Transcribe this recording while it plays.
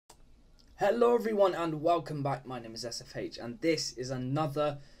Hello everyone and welcome back. My name is SFH and this is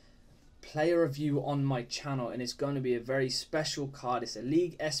another player review on my channel, and it's going to be a very special card. It's a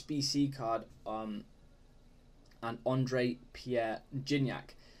League SBC card and Andre-Pierre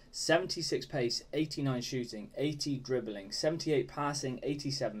Gignac. 76 pace, 89 shooting, 80 dribbling, 78 passing,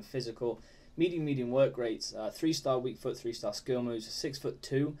 87 physical, medium work rates, 3-star weak foot, 3-star skill moves,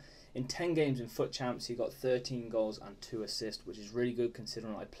 6'2". In 10 games in Foot Champs, he got 13 goals and 2 assists, which is really good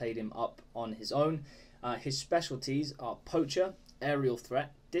considering I played him up on his own. His specialties are poacher, aerial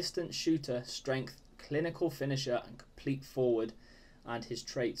threat, distant shooter, strength, clinical finisher, and complete forward. And his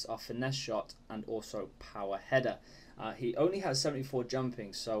traits are finesse shot and also power header. He only has 74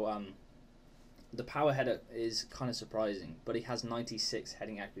 jumping, so the power header is kind of surprising, but he has 96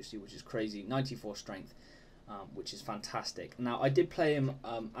 heading accuracy, which is crazy, 94 strength. Which is fantastic. Now, I did play him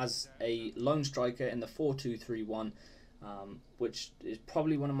as a lone striker in the 4-2-3-1, which is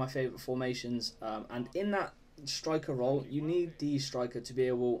probably one of my favourite formations. And in that striker role, you need the striker to be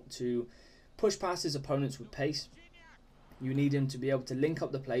able to push past his opponents with pace. You need him to be able to link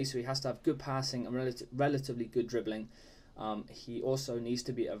up the play, so he has to have good passing and relatively good dribbling. He also needs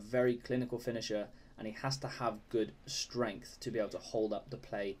to be a very clinical finisher, and he has to have good strength to be able to hold up the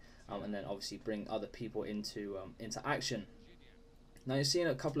play. And then obviously bring other people into action. Now you're seeing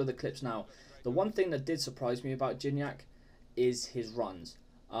a couple of the clips now. The one thing that did surprise me about Gignac is his runs.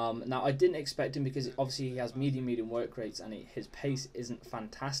 Now I didn't expect him because obviously he has medium work rates and his pace isn't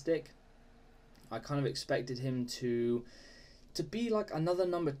fantastic. I kind of expected him to be like another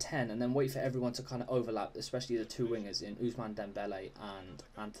number 10 and then wait for everyone to kind of overlap, especially the two wingers in Ousmane Dembele and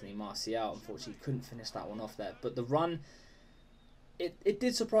Anthony Martial. Unfortunately, couldn't finish that one off there. But the run, It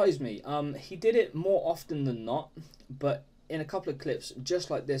did surprise me. He did it more often than not, but in a couple of clips,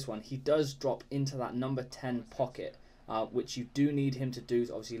 just like this one, he does drop into that number 10 pocket, which you do need him to do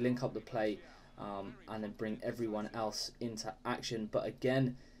to obviously link up the play and then bring everyone else into action. But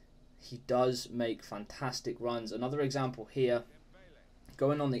again, he does make fantastic runs. Another example here,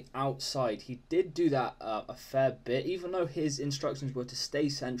 going on the outside, he did do that a fair bit, even though his instructions were to stay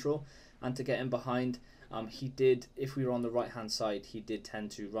central and to get in behind. He did, if we were on the right hand side, he did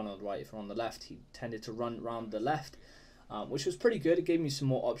tend to run on the right. If we're on the left, he tended to run around the left, which was pretty good. It gave me some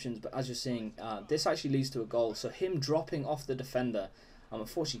more options, but as you're seeing, this actually leads to a goal. So him dropping off the defender,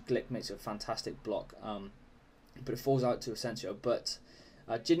 unfortunately Glick makes a fantastic block, but it falls out to Asensio. But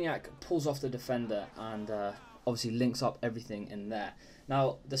Gignac pulls off the defender and obviously links up everything in there.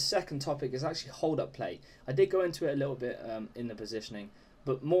 Now the second topic is actually hold-up play. I did go into it a little bit in the positioning,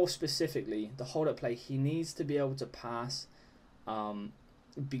 but more specifically, the hold-up play, he needs to be able to pass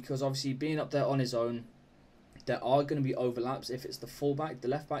because obviously being up there on his own, there are going to be overlaps if it's the fullback, the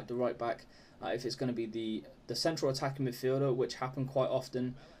left back, the right back, if it's going to be the central attacking midfielder, which happen quite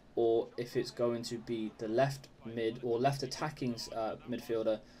often, or if it's going to be the left mid or left attacking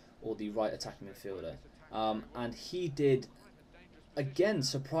midfielder or the right attacking midfielder. And he did, again,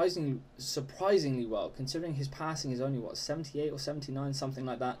 surprisingly well, considering his passing is only, what, 78 or 79, something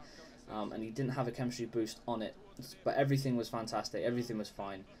like that, and he didn't have a chemistry boost on it, but everything was fantastic, everything was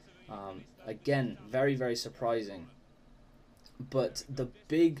fine. Again, very surprising. But the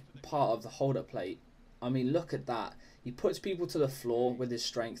big part of the hold-up play, I mean, look at that. He puts people to the floor with his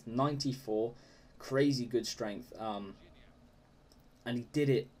strength, 94, crazy good strength, and he did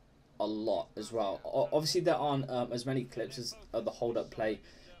it a lot as well. Obviously there aren't as many clips as the hold-up play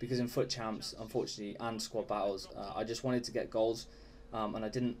because in Foot Champs, unfortunately, and squad battles, I just wanted to get goals, and I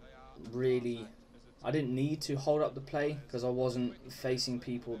didn't need to hold up the play because I wasn't facing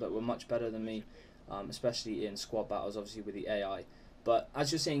people that were much better than me, especially in squad battles, obviously with the AI. But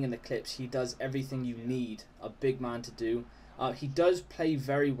as you're seeing in the clips, he does everything you need a big man to do. He does play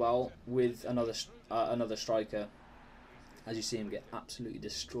very well with another striker. As you see him get absolutely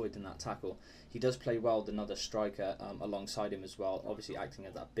destroyed in that tackle, he does play well with another striker alongside him as well, obviously acting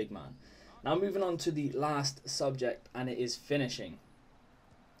as that big man. Now moving on to the last subject, and it is finishing.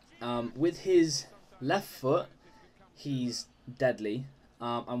 With his left foot, he's deadly,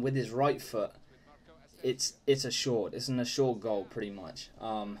 and with his right foot, it's an assured goal pretty much.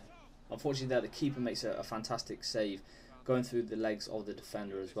 Unfortunately there the keeper makes a fantastic save, going through the legs of the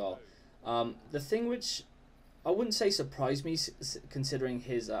defender as well. The thing which I wouldn't say surprised me, considering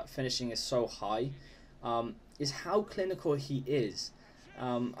his finishing is so high, is how clinical he is.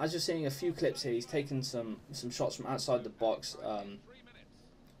 As you're seeing a few clips here, he's taken some shots from outside the box.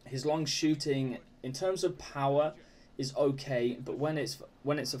 His long shooting, in terms of power, is okay, but when it's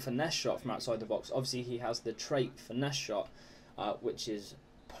a finesse shot from outside the box, obviously he has the trait finesse shot, which is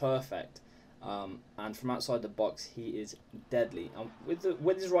perfect. And from outside the box, he is deadly. And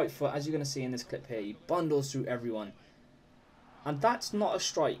with his right foot, as you're going to see in this clip here, he bundles through everyone. And that's not a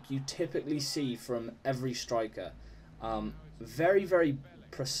strike you typically see from every striker. Very, very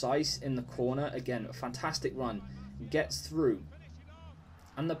precise in the corner. Again, a fantastic run. Gets through.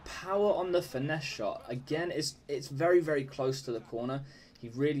 And the power on the finesse shot, again, it's very, very close to the corner. He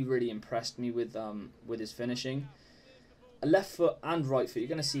really, really impressed me with his finishing. A left foot and right foot. You're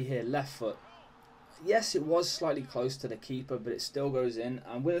going to see here, left foot. Yes, it was slightly close to the keeper, but it still goes in.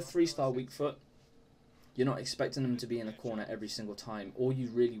 And with a 3-star weak foot, you're not expecting them to be in the corner every single time. All you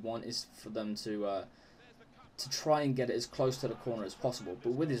really want is for them to try and get it as close to the corner as possible.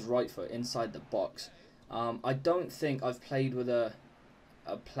 But with his right foot inside the box, I don't think I've played with a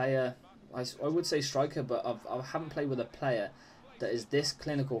player, I would say striker, but I haven't played with a player that is this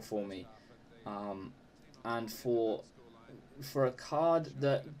clinical for me. And for a card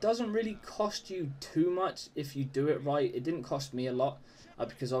that doesn't really cost you too much if you do it right. It didn't cost me a lot.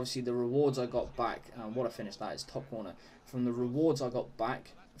 Because obviously the rewards I got back, and what I finished that is top corner, from the rewards I got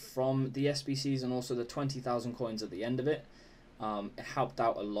back from the SBCs and also the 20,000 coins at the end of it, it helped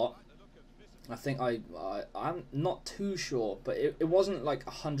out a lot. I think I'm not too sure, but it wasn't like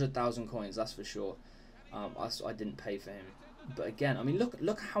 100,000 coins, that's for sure. I didn't pay for him, but again, I mean,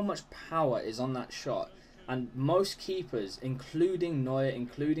 look how much power is on that shot. And most keepers, including Neuer,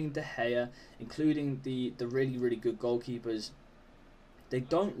 including De Gea, including the really, really good goalkeepers, they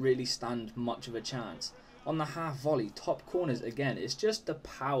don't really stand much of a chance. On the half volley, top corners, again, it's just the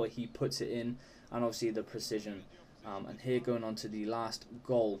power he puts it in, and obviously the precision. And here, going on to the last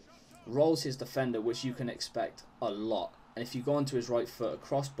goal, rolls his defender, which you can expect a lot. And if you go onto his right foot,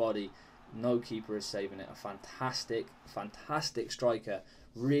 across body, no keeper is saving it. A fantastic, fantastic striker.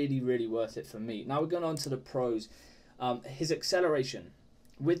 Really, really worth it for me. Now we're going on to the pros. His acceleration.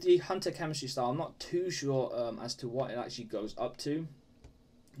 With the Hunter chemistry style, I'm not too sure as to what it actually goes up to,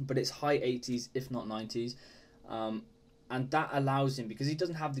 but it's high 80s, if not 90s. And that allows him, because he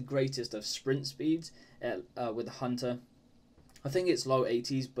doesn't have the greatest of sprint speeds with the Hunter, I think it's low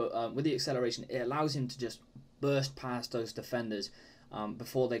 80s, but with the acceleration, it allows him to just burst past those defenders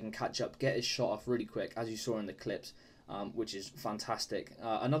before they can catch up, get his shot off really quick, as you saw in the clips, which is fantastic.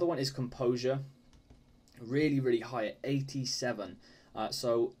 Another one is composure, really, really high at 87.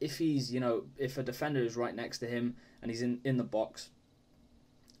 So if he's, if a defender is right next to him and he's in the box,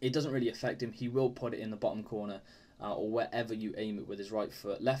 it doesn't really affect him. He will put it in the bottom corner or wherever you aim it with his right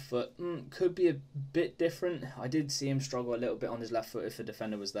foot. Left foot could be a bit different. I did see him struggle a little bit on his left foot if a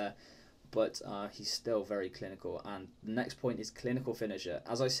defender was there, but he's still very clinical. And the next point is clinical finisher.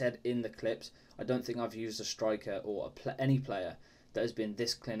 As I said in the clips, I don't think I've used a striker or any player that has been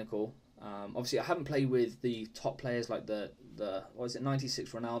this clinical. Obviously, I haven't played with the top players like the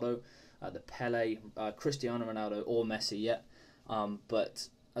 96 Ronaldo, the Pele, Cristiano Ronaldo, or Messi yet. But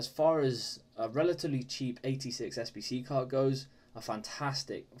as far as a relatively cheap 86 SBC card goes, a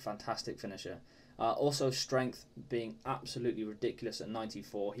fantastic, fantastic finisher. Also, strength being absolutely ridiculous at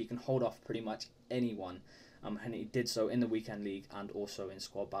 94. He can hold off pretty much anyone, and he did so in the weekend league and also in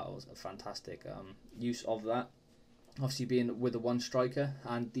squad battles. A fantastic use of that. Obviously, being with the one striker.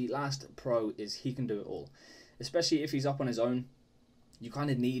 And the last pro is he can do it all, especially if he's up on his own. You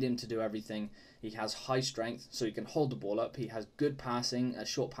kind of need him to do everything. He has high strength, so he can hold the ball up. He has good passing,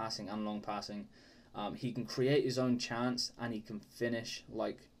 short passing and long passing. He can create his own chance, and he can finish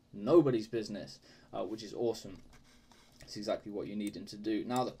like nobody's business, which is awesome. It's exactly what you need him to do.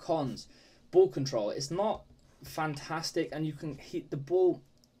 Now the cons, ball control. It's not fantastic, and you can hit the ball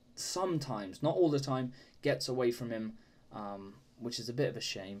sometimes, not all the time, gets away from him, which is a bit of a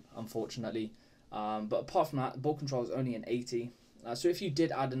shame, unfortunately. But apart from that, ball control is only an 80. So if you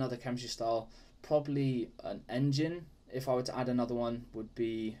did add another chemistry style, probably an engine, if I were to add another one, would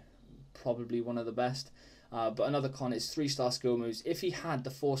be probably one of the best. But another con is 3-star skill moves. If he had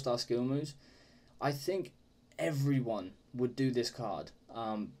the 4-star skill moves, I think everyone would do this card.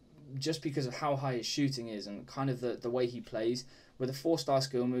 Just because of how high his shooting is and kind of the way he plays. With the 4-star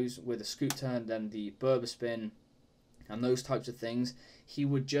skill moves, with a scoop turn, then the Berber spin, and those types of things, he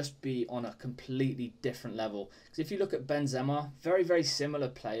would just be on a completely different level. Because if you look at Benzema, very, very similar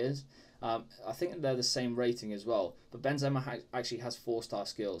players. I think they're the same rating as well. But Benzema actually has 4-star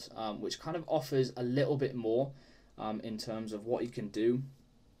skills, which kind of offers a little bit more in terms of what he can do.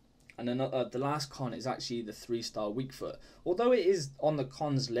 And then the last con is actually the 3-star weak foot. Although it is on the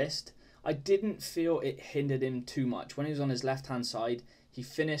cons list, I didn't feel it hindered him too much. When he was on his left-hand side, he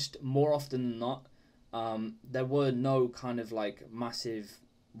finished more often than not. There were no kind of like massive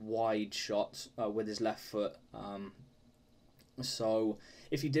wide shots with his left foot. So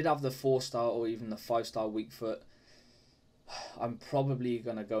if you did have the 4-star or even the 5-star weak foot, I'm probably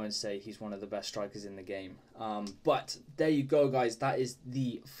going to go and say he's one of the best strikers in the game. But there you go, guys. That is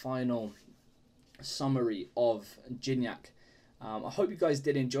the final summary of Gignac. I hope you guys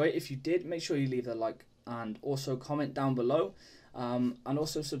did enjoy it. If you did, make sure you leave a like and also comment down below. And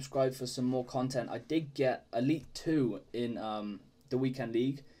also subscribe for some more content. I did get Elite 2 in the Weekend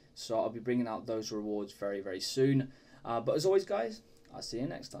League, so I'll be bringing out those rewards very, very soon. But as always, guys, I'll see you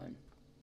next time.